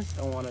this and this.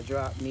 I wanna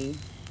drop me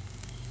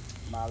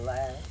my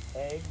last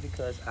egg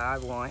because I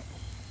want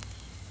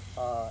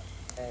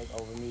egg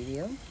over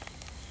medium.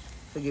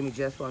 So give me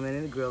just 1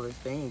 minute to grill this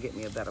thing and get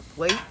me a better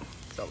plate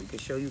so we can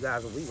show you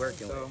guys what we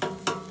working with.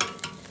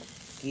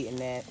 Getting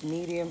that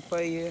medium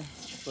for you,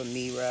 for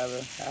me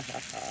rather. Got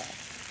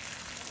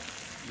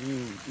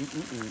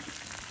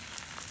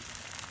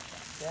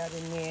that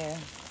in there.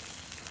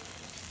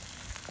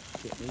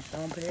 Get me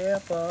some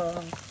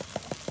pepper.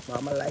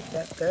 Mama like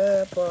that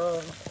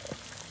pepper.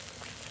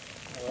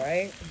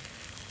 Alright.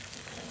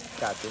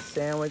 Got this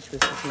sandwich,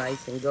 which is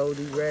nice and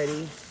goldy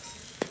ready.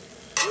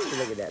 Ooh,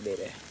 look at that,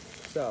 baby.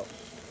 So,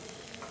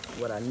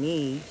 what I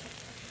need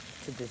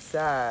to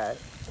decide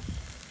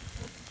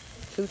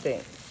 2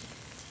 things.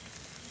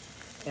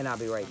 And I'll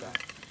be right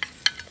back.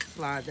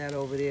 Slide that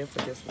over there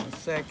for just 1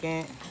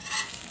 second.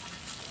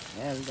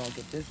 And we're gonna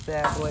get this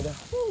bad boy to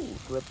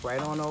flip right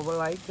on over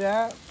like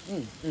that.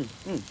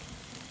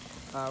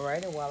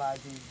 Alright, and while I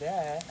do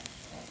that,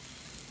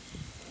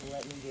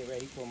 let me get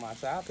ready for my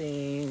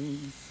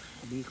toppings.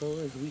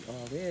 Because we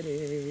are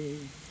ready.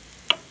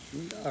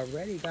 We are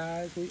ready,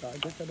 guys. We are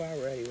just about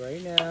ready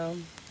right now.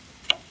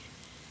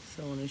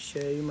 So I want to show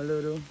you my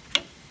little...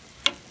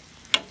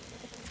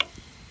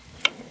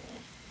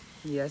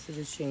 Yes, I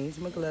just changed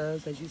my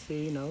gloves, as you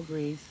see, no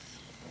grease.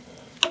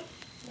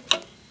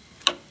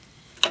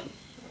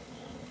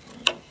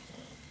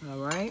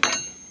 Alright.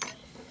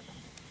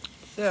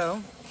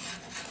 So,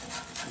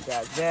 we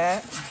got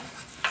that.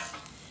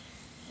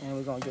 And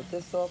we're gonna get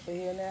this off of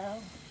here now.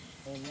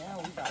 And now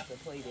we about to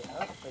plate it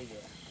up for you.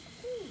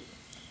 Woo.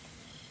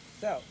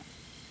 So,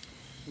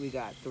 we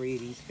got 3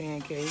 of these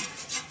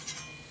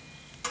pancakes.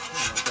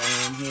 I'm gonna go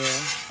in here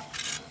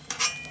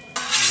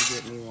and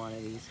get me one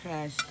of these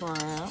hash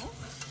browns.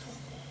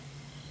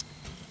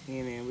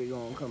 And then we're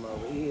gonna come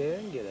over here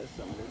and get us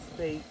some of this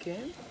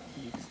bacon.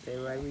 You can stay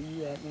right where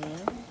you at,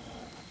 man.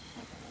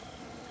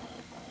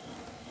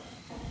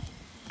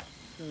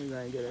 So we're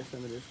gonna get us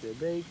some of this good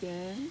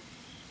bacon.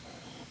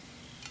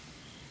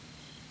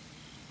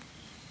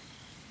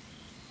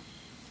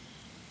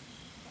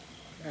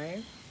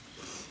 Okay.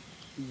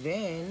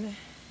 Then,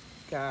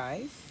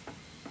 guys,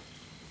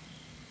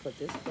 put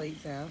this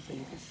plate down so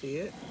you can see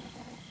it.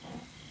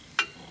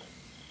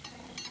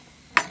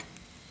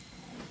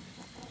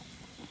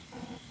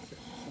 Set this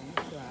on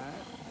the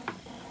side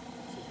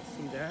so you can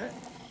see that.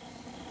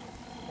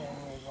 Then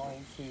we're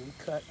going to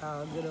cut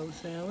our good old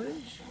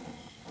sandwich.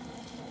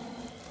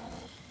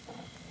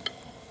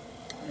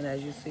 And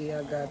as you see,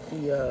 I got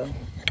the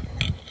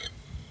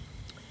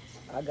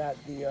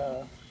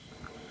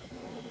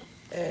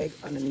egg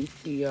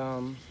underneath the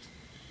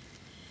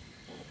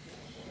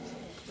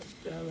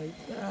put that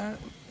like that.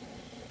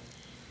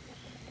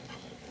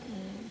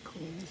 And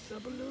clean this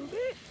up a little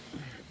bit.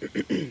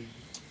 Then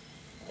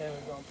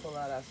we're gonna pull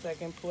out our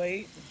second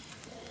plate.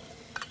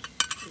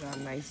 Got a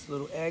nice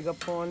little egg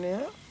up on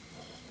there.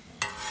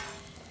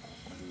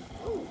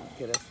 Ooh,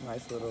 get us a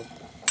nice little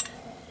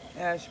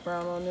hash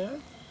brown on there.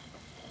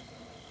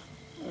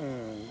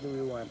 Do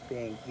we want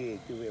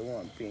pancake? Do we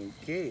want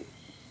pancake?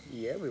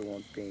 Yeah, we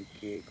want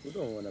pancake. We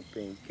don't want a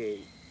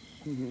pancake.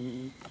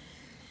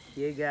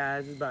 Yeah,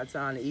 guys, it's about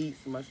time to eat.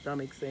 So my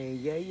stomach's saying,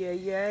 yay, yay,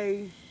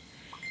 yay.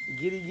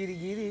 Get it, get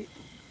it, get it.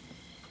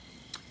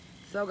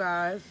 So,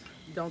 guys,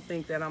 don't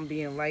think that I'm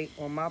being light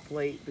on my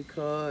plate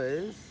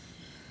because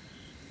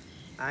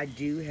I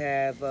do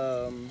have,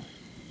 what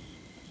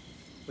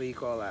do you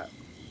call that?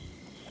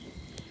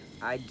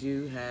 I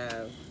do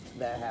have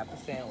that half a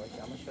sandwich.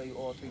 I'm gonna show you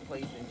all 3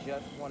 plates in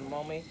just one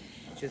moment.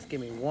 Just give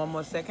me one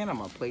more second. I'm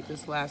gonna plate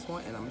this last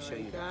one and I'm gonna show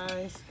you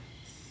guys.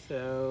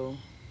 So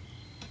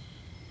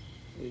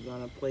we're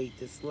gonna plate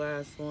this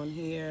last one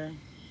here.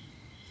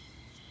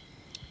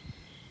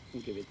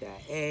 We'll give it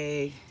that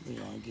egg. We're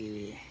gonna give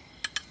it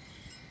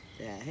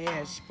that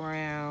hash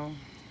brown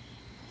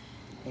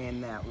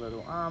and that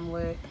little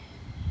omelet.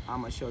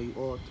 I'm gonna show you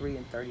all 3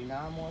 in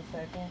 39 more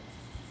seconds.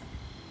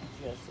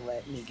 Just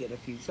let me get a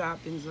few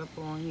toppings up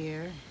on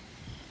here.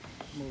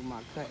 Move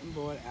my cutting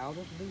board out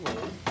of the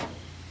way.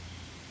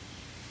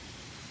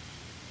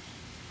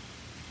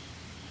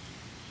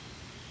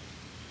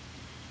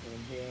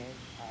 And then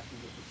I can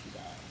get with you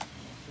guys.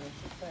 Just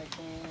a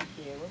second,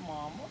 here with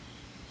mama.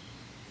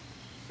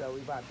 So we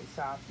about to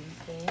top these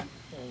things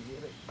and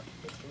get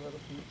a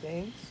little few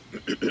things.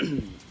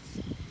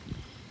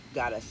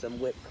 Got us some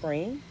whipped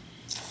cream.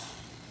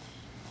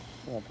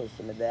 I'm gonna put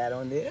some of that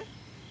on there.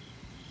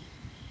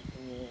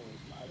 And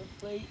here's my other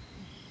plate.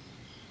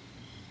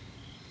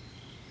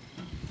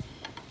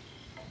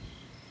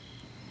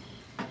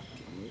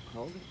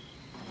 Hold it.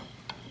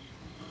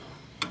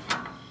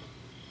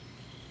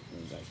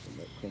 And got some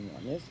whipped cream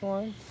on this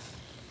one.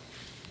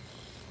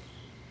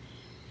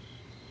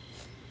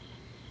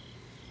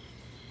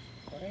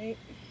 All right.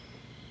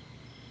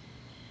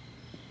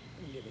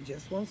 Give it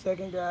just 1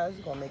 second, guys.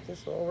 We're gonna make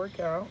this all work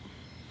out.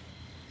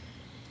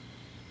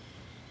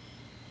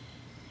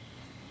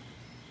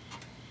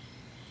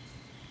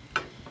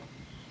 Get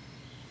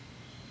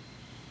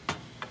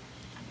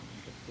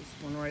this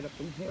one right up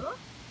in here.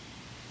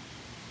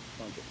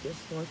 Gonna get this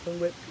one some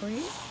whipped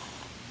cream.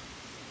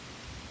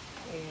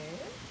 And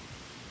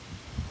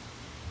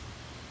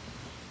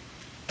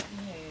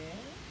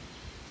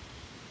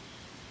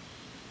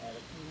add a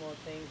few more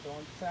things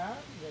on top.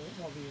 Then we're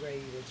gonna be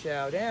ready to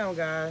chow down,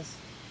 guys.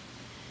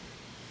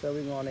 So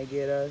we're gonna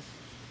get us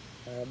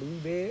a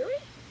blueberry.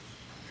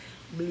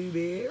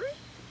 Blueberry.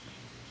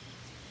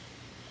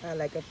 I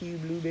like a few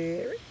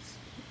blueberries.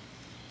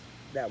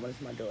 That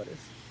one's my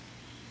daughter's.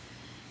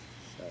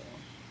 So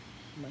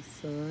my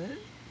son.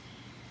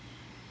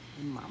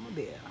 Mama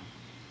Bear.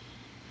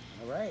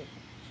 All right.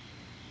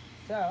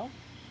 So,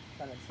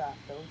 gonna top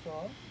those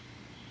off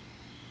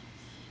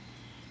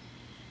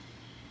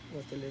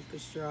with a little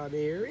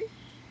strawberry.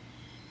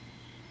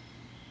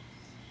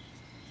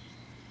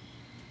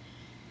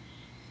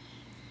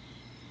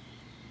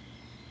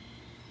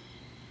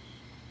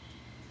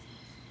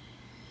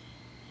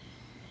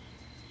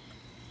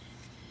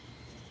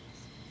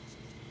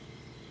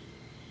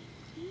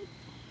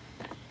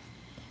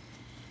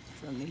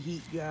 From the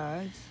heat,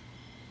 guys.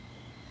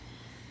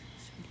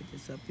 Get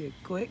this up here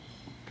quick.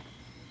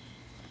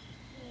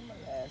 And my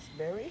last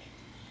berry.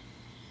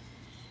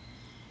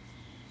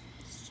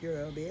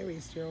 Strawberry,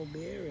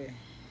 strawberry.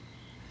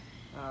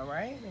 All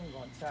right, then we're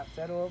gonna top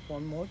that off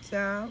one more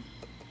time.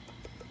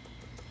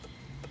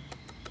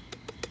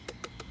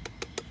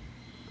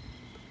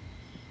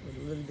 With a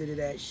little bit of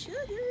that sugar.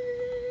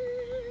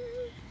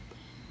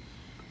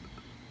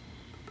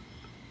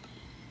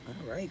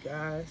 All right,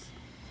 guys.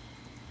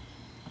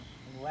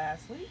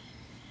 lastly,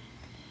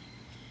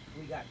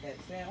 we got that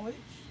sandwich.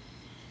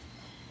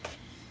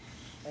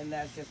 And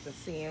that's just a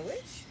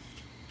sandwich.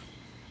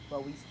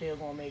 But we still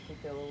gonna make it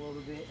feel a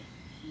little bit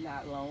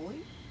not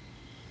lonely.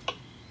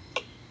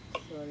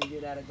 So let me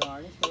get out a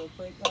garnish real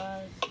quick,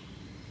 guys.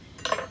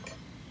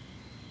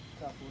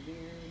 Couple of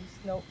berries.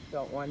 Nope,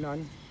 don't want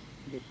none.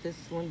 Get this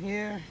one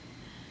here.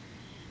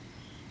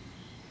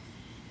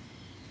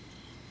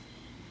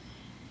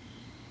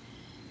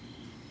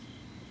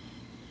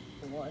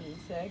 One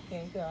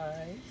second,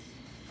 guys.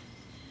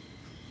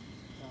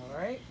 All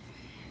right.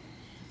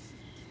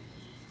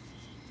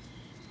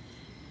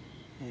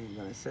 And I'm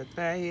gonna set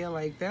that here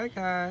like that,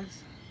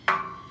 guys.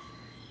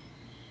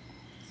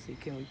 See,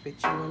 can we fit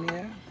you in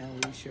here?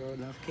 And we sure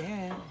enough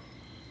can.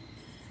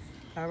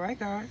 All right,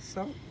 guys,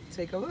 so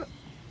take a look.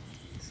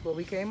 This is what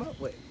we came up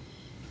with.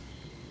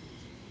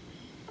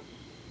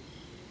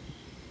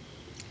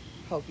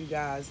 Hope you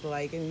guys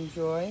like and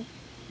enjoy.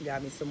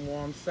 Got me some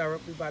warm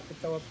syrup we about to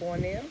throw up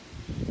on there.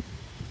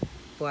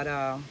 But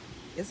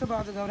it's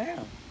about to go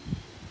down.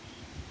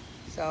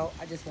 So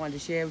I just wanted to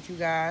share with you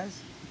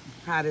guys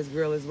how this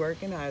grill is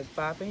working, how it's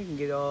popping. You can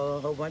get a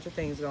whole bunch of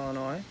things going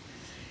on.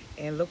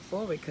 And look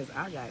forward, because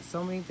I got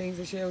so many things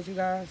to share with you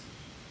guys.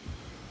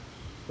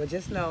 But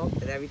just know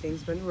that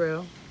everything's been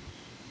real.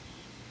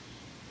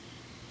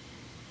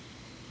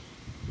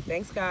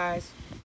 Thanks, guys.